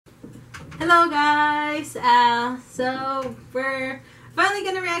Hello guys! So we're finally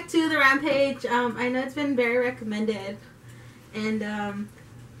gonna react to the Rampage. I know it's been very recommended, and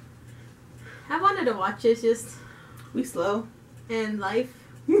I wanted to watch it, just we slow and life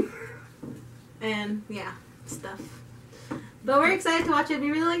and yeah, stuff. But we're excited to watch it. We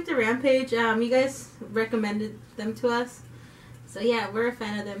really like the Rampage. You guys recommended them to us, so yeah, we're a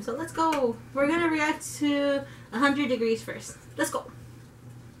fan of them. So let's go. We're gonna react to 100 Degrees first. Let's go.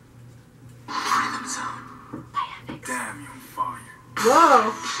 Freedom Zone. Damn, you fire.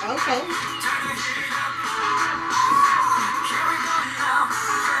 Whoa. Okay.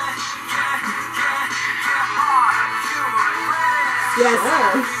 Yes. Oh.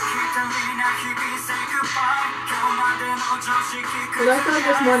 Well, I feel like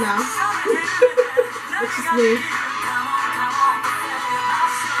there's more now. Which is me.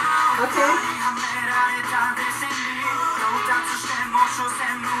 Okay.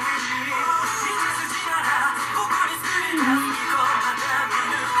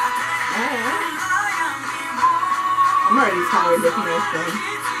 I'm already tired looking at this thing.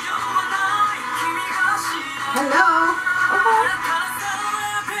 Hello. Okay.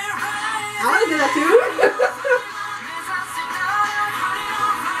 I want to do that too.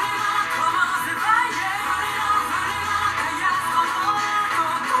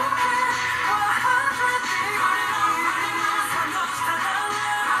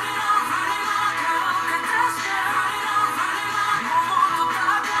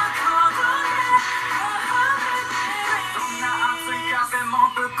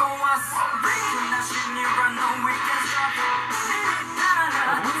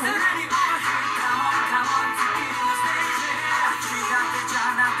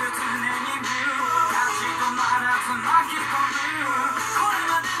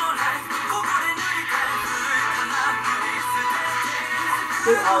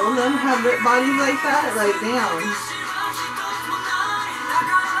 Did all of them have their bodies like that? Like, damn.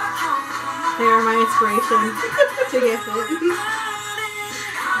 They are my inspiration to get fit.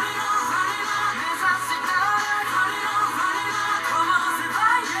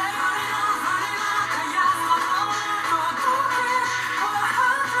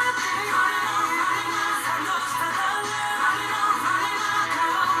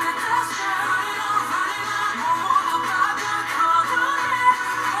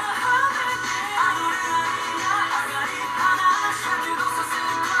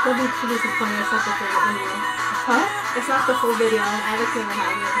 Don't be too disappointed, it's not the full video. Huh? It's not the full video, Alex never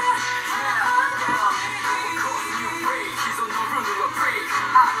had it.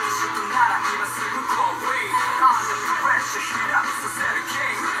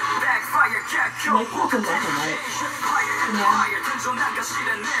 My cousin black and white.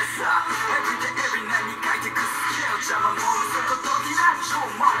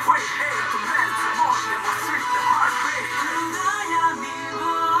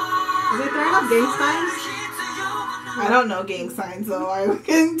 Is it throwing up gang signs? I don't know gang signs, so I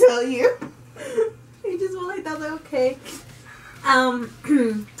couldn't tell you. You just went like that, like, okay.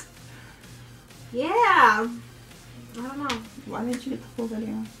 Yeah. I don't know. Why didn't you get the full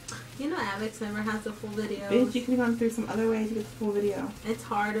video? You know Alex never has the full video. Bitch, you could have gone through some other way to get the full video. It's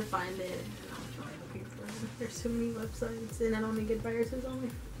hard to find it. And I'm trying looking for it. There's so many websites, and I only get viruses on my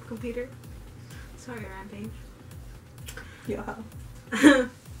computer. Sorry, Rampage. Yeah.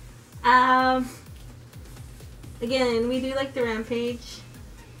 Again, we do like the Rampage.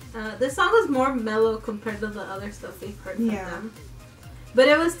 This song was more mellow compared to the other stuff we've heard from them. But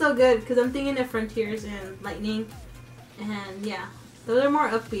it was still good, because I'm thinking of Frontiers and Lightning. And yeah, those are more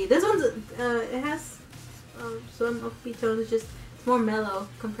upbeat. This one's, it has some upbeat tones, it's more mellow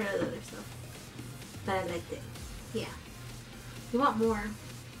compared to the other stuff. But I liked it. Yeah. We want more.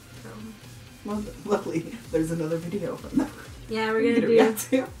 So. Well, luckily, there's another video from them. Yeah, we're gonna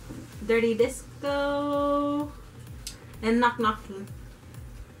do Dirty Disco and Knock Knocking.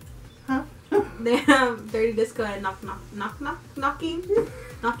 Huh? They have Dirty Disco and Knock Knocking. Knock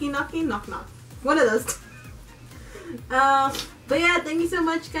Knock. One of those. But yeah, thank you so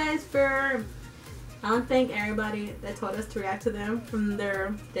much, guys, for. I want to thank everybody that told us to react to them from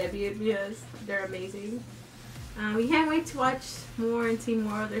their debut, because they're amazing. We can't wait to watch more and see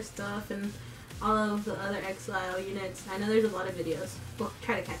more of their stuff and all of the other Exile units. I know there's a lot of videos. We'll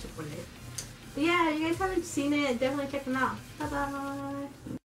try to catch up one day. But yeah, if you guys haven't seen it, definitely check them out. Bye bye.